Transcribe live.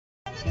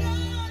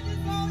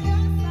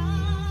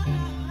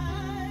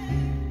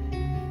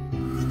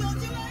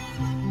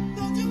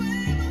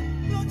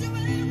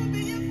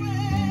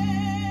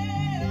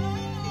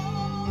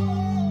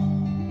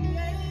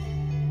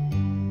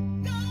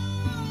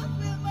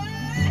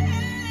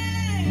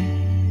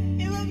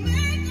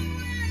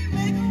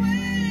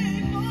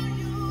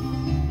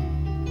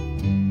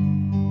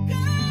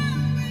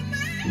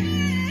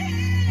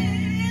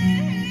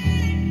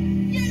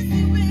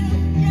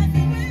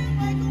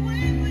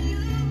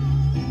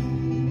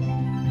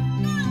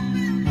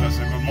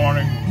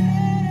morning.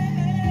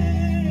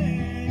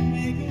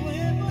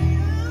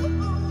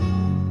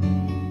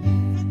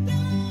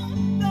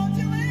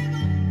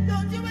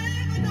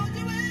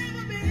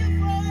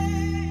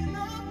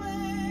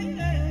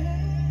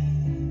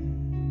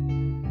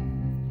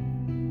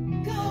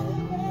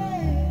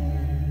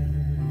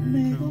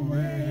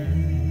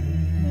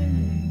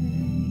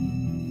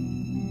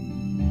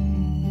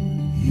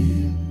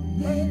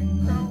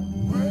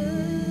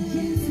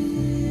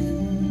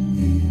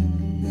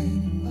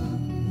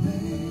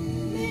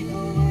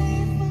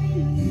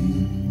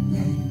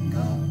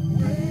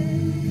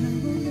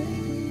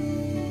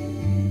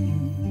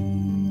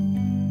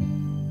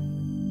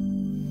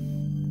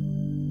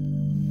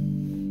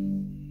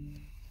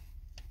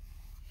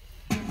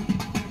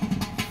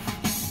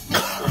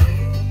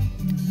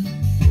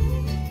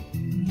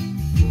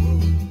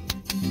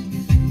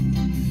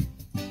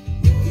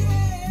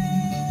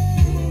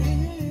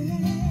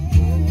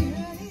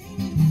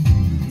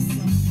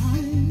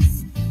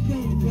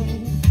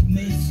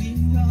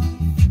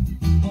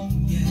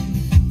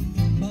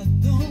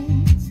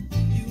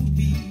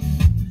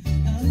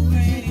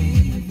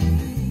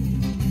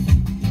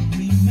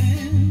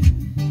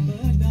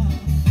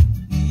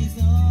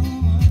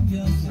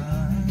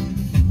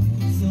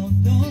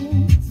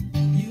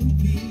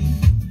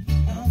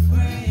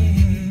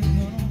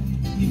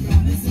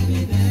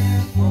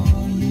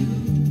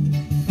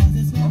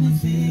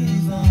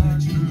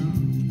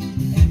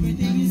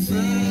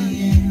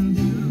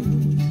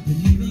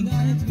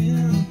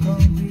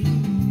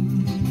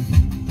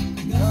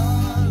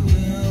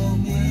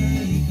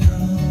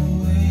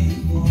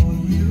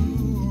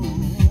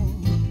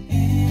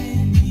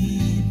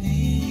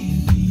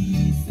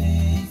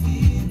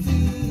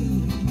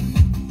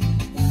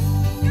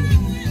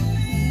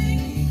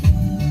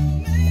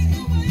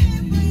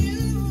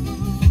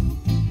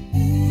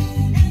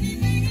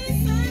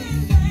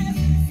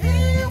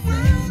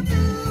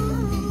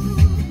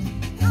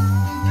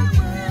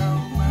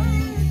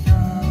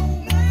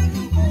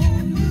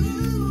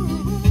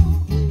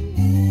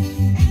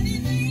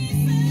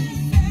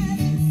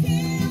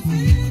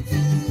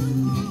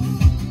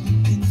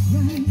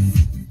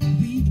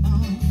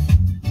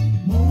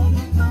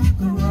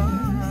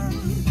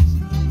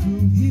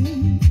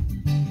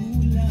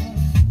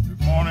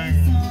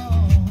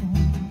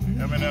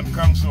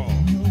 Council will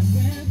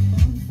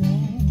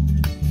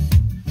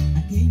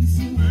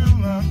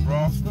not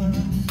prosper.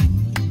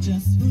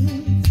 Just put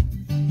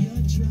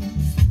your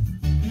trust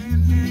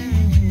in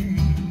Him.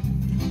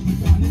 He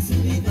promised to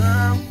be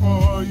there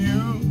for you,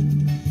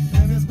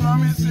 and His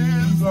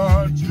promises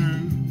are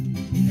true.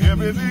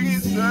 Everything He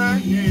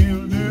said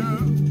He'll do,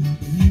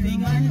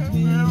 believing it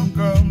will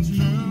come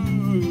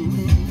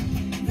true.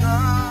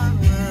 God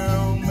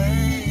will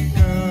make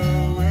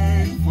a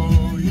way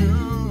for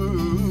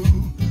you.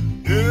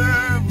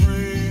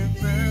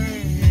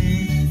 Everything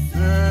He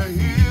said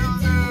He'll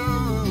do,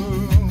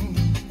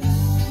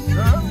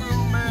 God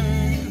will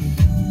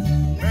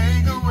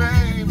make a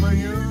way for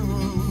you.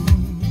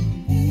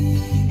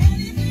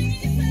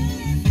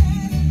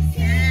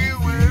 He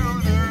will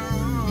do.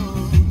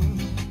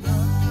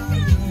 God will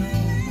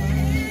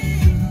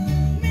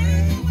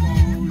make a way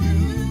for you.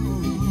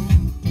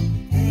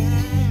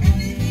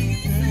 Anything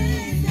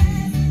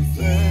He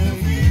said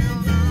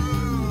He'll do.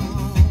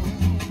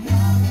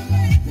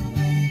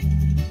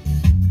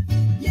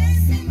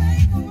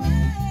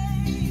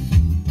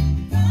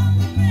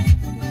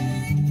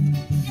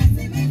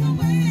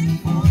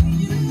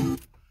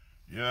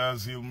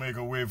 Yes, He'll make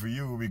a way for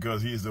you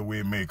because He's the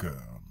way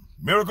maker.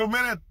 Miracle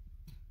Minute.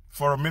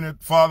 For a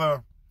minute,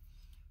 Father,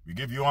 we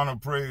give you honor,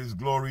 praise,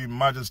 glory,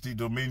 majesty,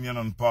 dominion,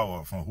 and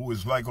power. For who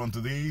is like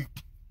unto thee?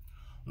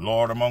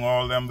 Lord, among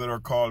all them that are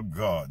called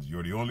gods,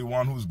 you're the only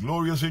one who's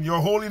glorious in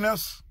your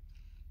holiness,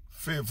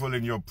 faithful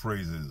in your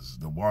praises,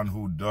 the one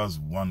who does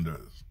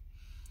wonders.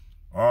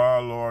 Ah,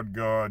 Lord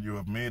God, you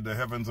have made the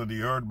heavens and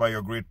the earth by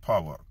your great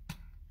power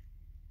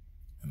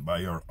and by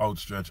your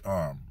outstretched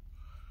arm.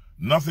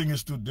 Nothing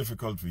is too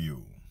difficult for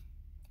you.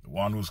 The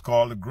one who's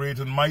called the great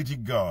and mighty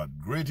God,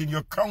 great in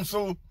your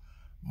counsel,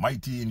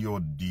 mighty in your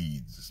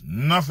deeds.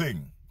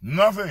 Nothing,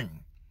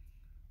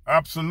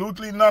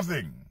 absolutely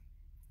nothing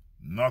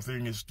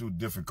is too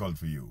difficult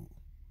for you.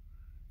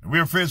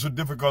 We're faced with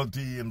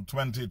difficulty in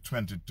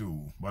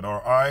 2022, but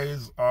our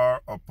eyes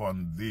are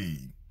upon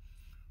thee.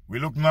 We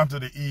look not to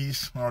the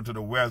east nor to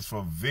the west,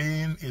 for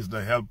vain is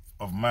the help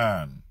of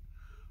man.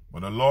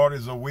 But the Lord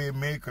is a way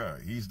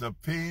maker. He's the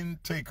pain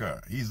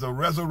taker. He's the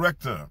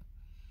resurrector.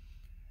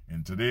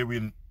 And today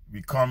we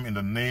come in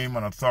the name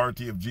and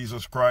authority of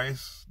Jesus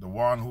Christ, the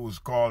one who is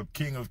called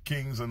King of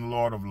Kings and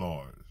Lord of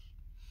Lords.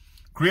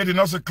 Create in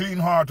us a clean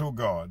heart, O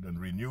God, and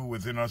renew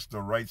within us the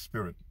right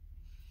spirit.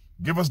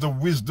 Give us the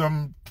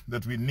wisdom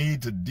that we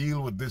need to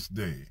deal with this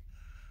day,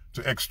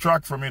 to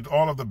extract from it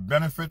all of the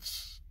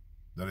benefits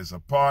that is a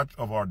part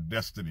of our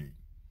destiny.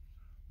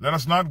 Let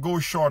us not go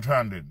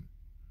short-handed.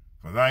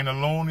 For thine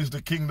alone is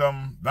the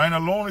kingdom, thine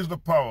alone is the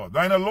power,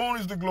 thine alone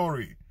is the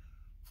glory.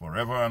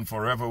 Forever and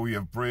forever we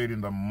have prayed in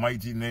the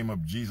mighty name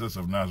of Jesus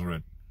of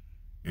Nazareth.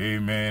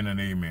 Amen and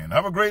amen.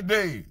 Have a great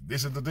day.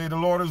 This is the day the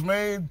Lord has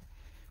made.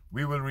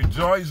 We will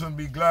rejoice and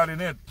be glad in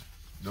it.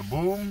 The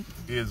boom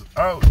is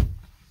out.